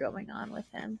things are going on with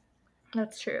him.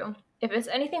 that's true. If it's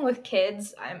anything with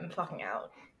kids, I'm fucking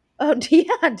out. Oh,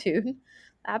 yeah, dude.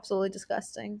 Absolutely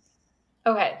disgusting.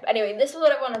 Okay, anyway, this is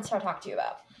what I wanted to talk to you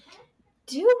about.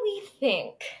 Do we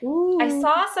think I Ooh.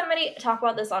 saw somebody talk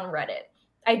about this on Reddit.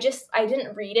 I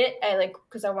didn't read it.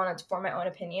 Because I wanted to form my own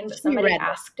opinion, but She somebody read it.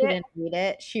 asked She it. didn't read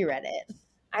it. She read it.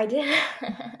 I did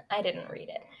I didn't read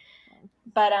it.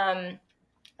 But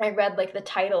I read like the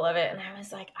title of it and I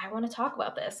was like, I want to talk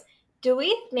about this. Do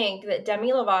we think that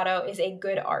Demi Lovato is a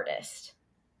good artist?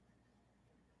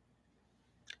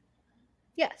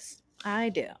 Yes, I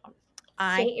do.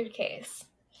 State your case.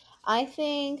 I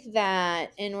think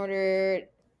that in order,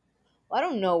 well, I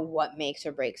don't know what makes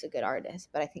or breaks a good artist,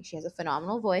 but I think she has a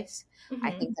phenomenal voice. I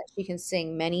Mm-hmm. think that she can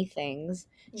sing many things.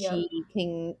 Yep. She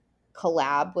can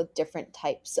collab with different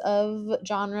types of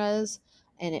genres,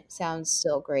 and it sounds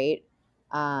still great.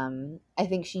 I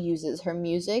think she uses her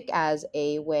music as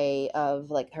a way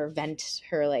of like her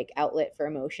like outlet for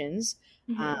emotions,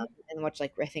 um, Mm-hmm. and which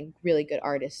like I think really good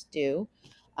artists do.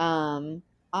 Um,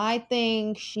 I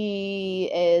think she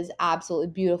is absolutely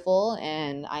beautiful,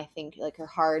 and I think like her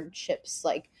hardships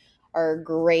like are a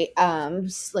great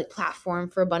like platform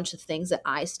for a bunch of things that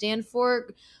I stand for.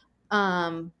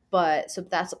 But so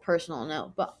that's a personal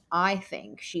note, but I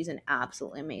think she's an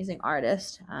absolutely amazing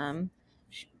artist.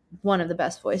 One of the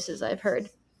best voices I've heard.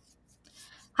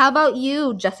 How about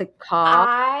you, Jessica?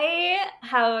 I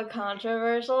have a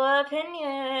controversial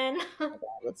opinion.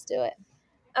 Let's do it.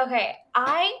 Okay,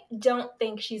 I don't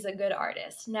think she's a good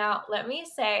artist. Now, let me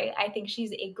say, I think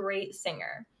she's a great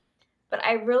singer. But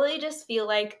I really just feel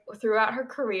like throughout her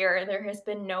career, there has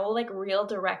been no like real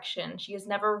direction. She has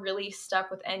never really stuck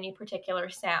with any particular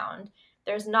sound.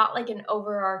 There's not like an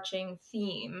overarching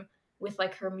theme with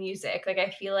like her music. Like I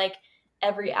feel like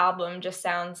every album just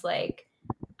sounds like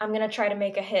I'm gonna try to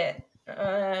make a hit.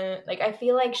 Like I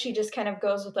feel like she just kind of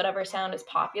goes with whatever sound is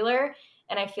popular,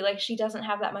 and I feel like she doesn't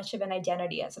have that much of an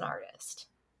identity as an artist.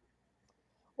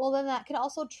 Well, then that could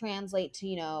also translate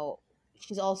to,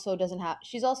 she's also doesn't have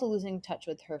she's also losing touch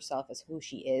with herself as who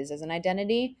she is as an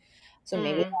identity. So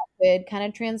maybe Mm. that could kind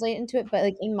of translate into it. But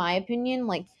like in my opinion,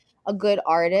 like a good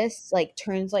artist like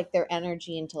turns like their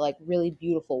energy into like really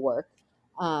beautiful work.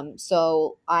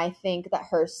 So I think that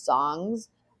her songs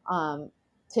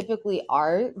typically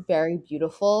are very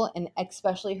beautiful, and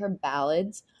especially her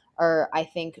ballads are, I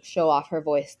think, show off her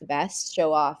voice the best,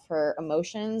 show off her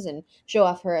emotions, and show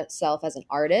off herself as an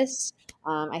artist.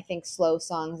 I think slow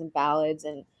songs and ballads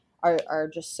and are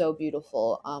just so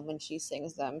beautiful when she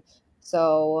sings them.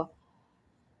 So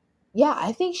yeah,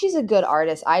 I think she's a good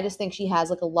artist. I just think she has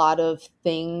like a lot of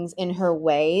things in her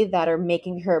way that are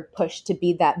making her push to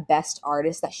be that best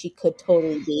artist that she could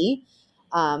totally be.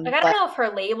 Like, I don't But know if her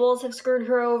labels have screwed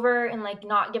her over and like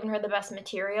not given her the best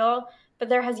material, but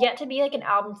there has yet to be like an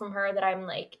album from her that I'm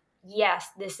like, yes,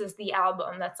 this is the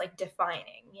album that's like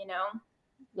defining, you know?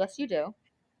 yes, you do.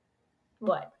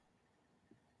 What?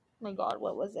 Oh my God,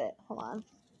 what was it? Hold on.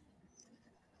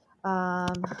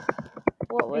 Um,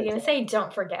 what Are you was gonna it? say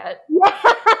don't forget?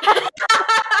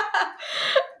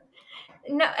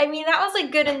 No, I mean that was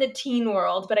like good in the teen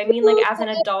world, but I mean like as an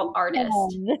adult artist.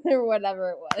 Or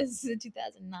whatever it was,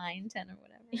 2009, 10 or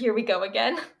whatever. Here we go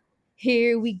again.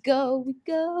 Here we go,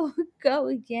 go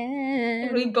And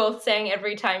again. we both sang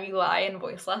Every Time You Lie in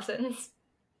voice lessons.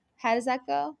 How does that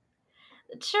go?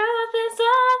 The truth is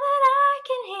all that I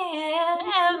can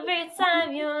hear every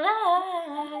time you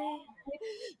lie.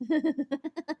 And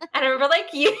I remember like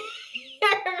you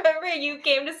I remember you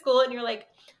came to school and you're like,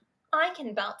 I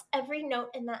can bounce every note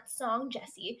in that song,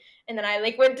 Jessie. And then I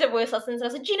like went to voice lessons and I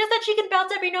was like, Gina said she can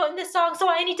bounce every note in this song, so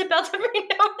I need to bounce every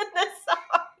note in this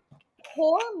song.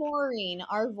 Poor Maureen,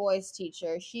 our voice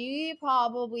teacher, she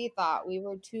probably thought we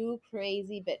were two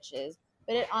crazy bitches,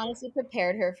 but it honestly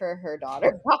prepared her for her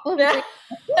daughter problems.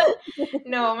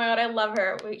 No, oh my god, I love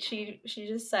her. Wait, she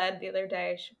just said the other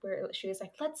day she was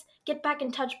like, let's get back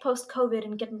in touch post COVID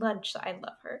and get lunch. So I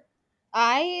love her.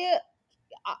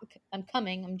 I'm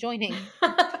coming. I'm joining.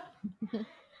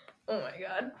 Oh my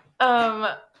god.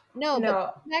 No, but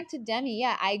No. back to Demi.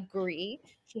 Yeah, I agree.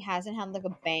 She hasn't had like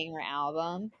a banger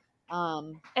album.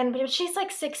 And she's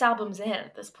like 6 albums in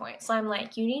at this point. So I'm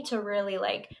like, you need to really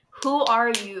like, who are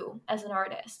you as an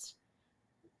artist?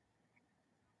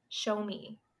 Show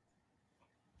me.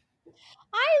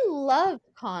 I love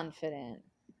Confident.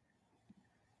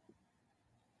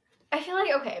 I feel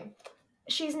like, okay,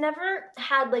 she's never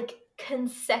had like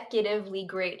consecutively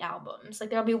great albums. Like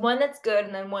there'll be one that's good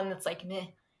and then one that's like meh. And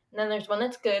then there's one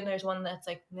that's good and there's one that's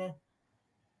like meh.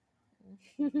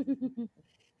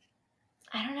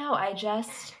 I don't know. I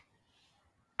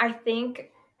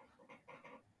think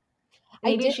I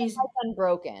maybe didn't she's. like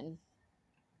Unbroken.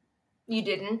 You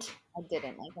didn't? I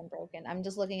didn't like Unbroken. I'm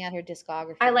just looking at her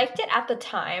discography. I liked it at the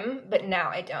time, but now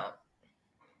I don't.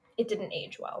 It didn't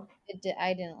age well.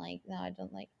 I didn't like. No, I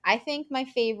don't like. I think my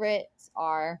favorites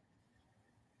are.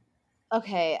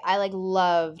 Okay, I like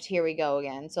loved Here We Go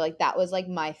Again. So like that was like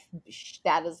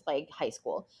that is like high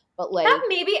school. But like That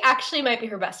maybe actually might be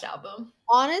her best album.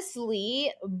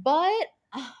 honestly, but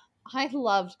I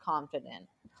loved Confident.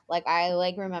 Like I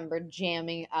like remember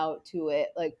jamming out to it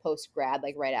like post grad,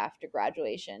 like right after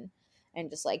graduation, and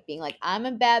just like being like, I'm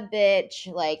a bad bitch.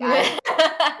 Like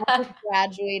I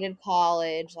graduated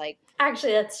college. Like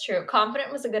Actually, that's true.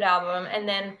 Confident was a good album, and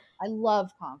then I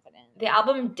love Confident. the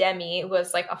album Demi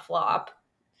was like a flop.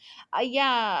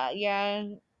 Yeah.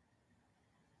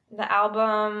 The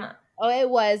album, Oh, it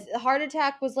was. Heart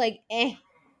Attack was like, eh.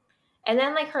 and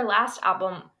then like her last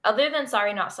album, other than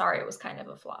Sorry Not Sorry, it was kind of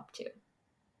a flop too.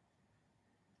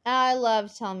 I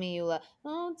love Tell Me You Love.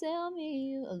 Oh, tell me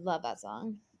you. I love that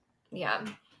song. Yeah.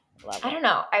 Love I it. don't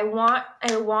know. I want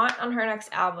on her next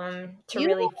album to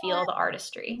really feel the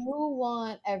artistry. You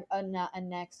want a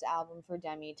next album for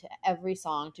Demi to every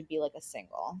song to be like a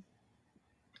single.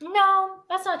 No,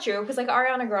 that's not true. Because like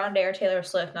Ariana Grande or Taylor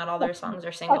Swift, not all their songs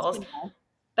are singles.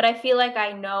 But I feel like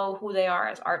I know who they are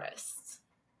as artists.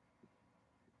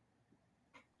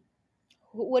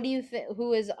 What do you think?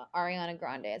 Who is Ariana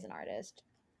Grande as an artist?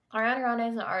 Ariana Grande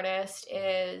as an artist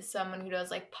is someone who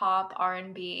does like pop,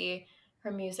 R&B.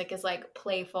 Her music is like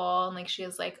playful and like she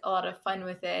has like a lot of fun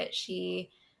with it. She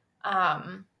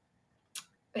um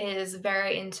is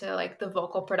very into like the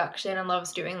vocal production and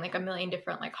loves doing like a million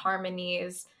different like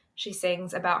harmonies. She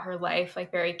sings about her life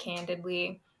like very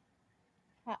candidly.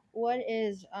 What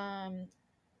is I'm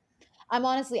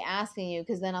honestly asking you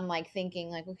because then I'm like thinking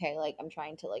like okay, like I'm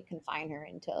trying to like confine her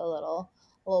into a little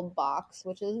box,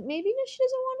 which is maybe she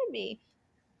doesn't want to be.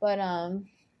 But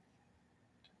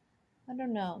I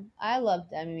don't know. I love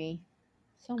Demi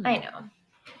so much. I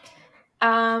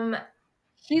know.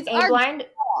 She's a our blind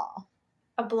girl.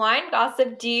 a blind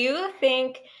gossip. Do you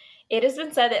think it has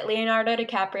been said that Leonardo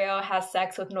DiCaprio has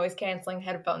sex with noise canceling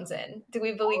headphones in? Do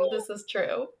we believe this is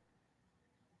true?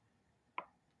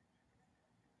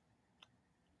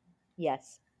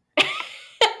 Yes.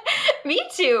 Me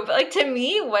too. But like to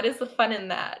me, what is the fun in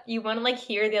that? You want to like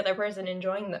hear the other person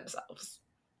enjoying themselves.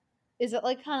 Is it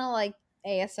like kind of like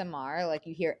ASMR? Like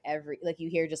you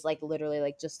hear just like literally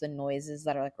like just the noises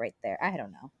that are like right there. I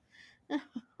don't know.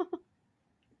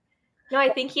 No, I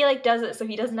think he like does it so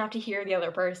he doesn't have to hear the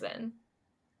other person.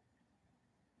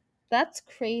 That's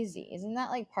crazy. Isn't that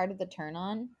like part of the turn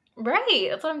on? Right,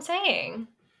 that's what I'm saying.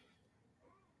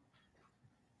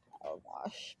 Oh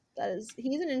gosh.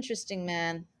 He's an interesting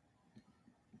man.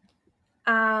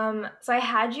 So I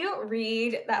had you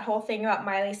read that whole thing about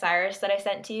Miley Cyrus that I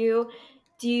sent to you.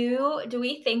 Do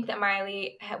we think that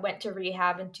Miley went to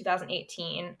rehab in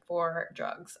 2018 for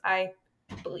drugs? I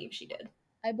believe she did.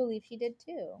 I believe he did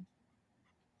too.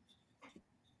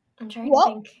 I'm trying to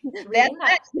Well, think.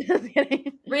 that's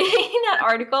that. Reading that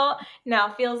article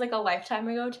now feels like a lifetime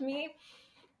ago to me.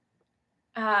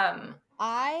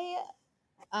 I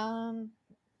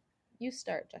you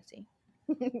start, Jesse.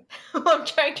 I'm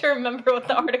trying to remember what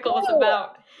the article was No.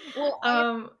 about. Well, I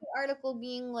remember the article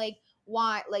being like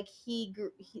why like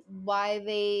why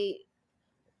they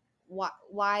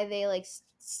like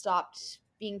stopped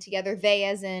being together. They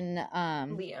as in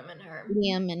Liam and her.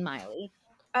 Liam and Miley.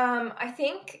 I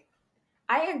think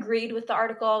I agreed with the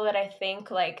article that I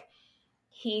think like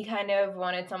he kind of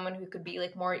wanted someone who could be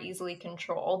like more easily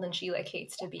controlled, and she like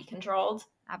hates to be controlled.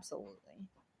 Absolutely.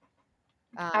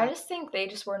 I just think they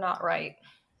just were not right.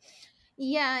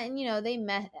 Yeah, and you know, they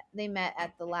met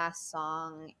at the last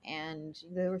song and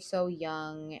they were so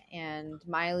young and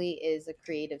Miley is a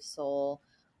creative soul.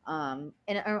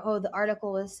 The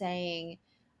article was saying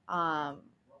um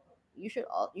you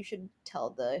should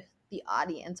tell the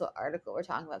audience what article we're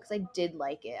talking about because I did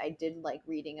like it. I did like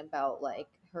reading about like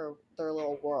their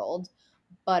little world.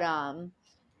 But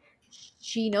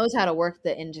she knows how to work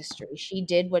the industry. She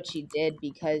did what she did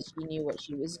because she knew what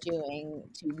she was doing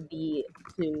to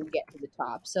get to the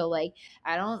top. So like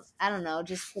I don't know,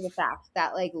 just for the fact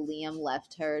that like Liam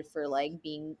left her for like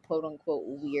being quote unquote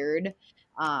weird.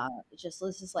 It's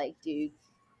just like, dude,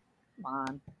 come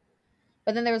on.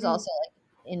 But then there was also like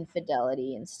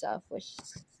infidelity and stuff, which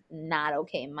is not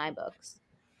okay in my books.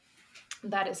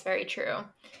 That is very true.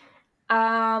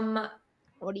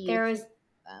 What do you There think was of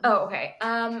them? Oh, okay.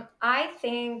 I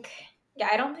think, yeah,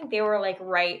 I don't think they were like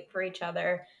right for each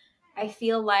other. I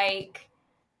feel like,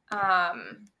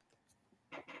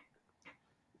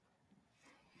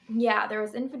 yeah, there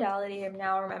was infidelity. I'm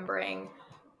now remembering.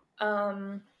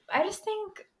 I just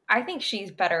think, I think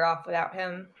she's better off without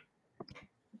him.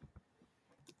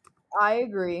 I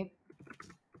agree.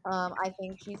 I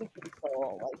think she's a free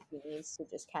soul. Like she needs to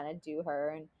just kind of do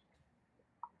her, and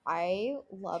I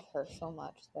love her so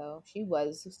much. Though she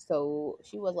was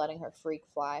letting her freak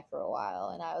fly for a while,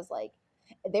 and I was like,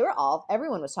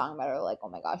 everyone was talking about her like, oh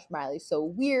my gosh, Miley's so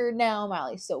weird now.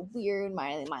 Miley's so weird.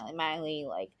 Miley,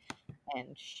 like,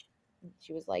 and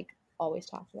she was like always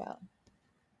talked about.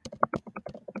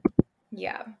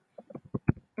 Yeah.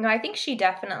 No, I think she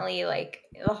definitely like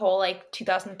the whole like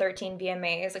 2013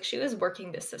 VMAs, like she was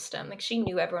working the system. Like she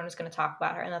knew everyone was going to talk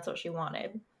about her and that's what she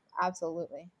wanted.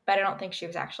 Absolutely. But I don't think she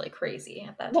was actually crazy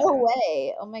at that No time.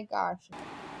 way. Oh my gosh.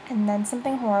 And then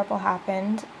something horrible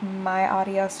happened. My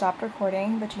audio stopped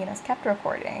recording, but Gina's kept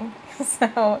recording.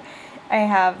 So I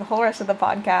have the whole rest of the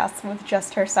podcast with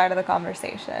just her side of the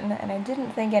conversation. And I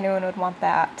didn't think anyone would want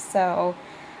that. So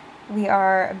we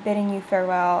are bidding you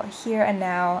farewell here and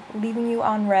now, leaving you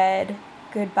on red.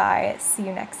 Goodbye. See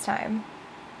you next time.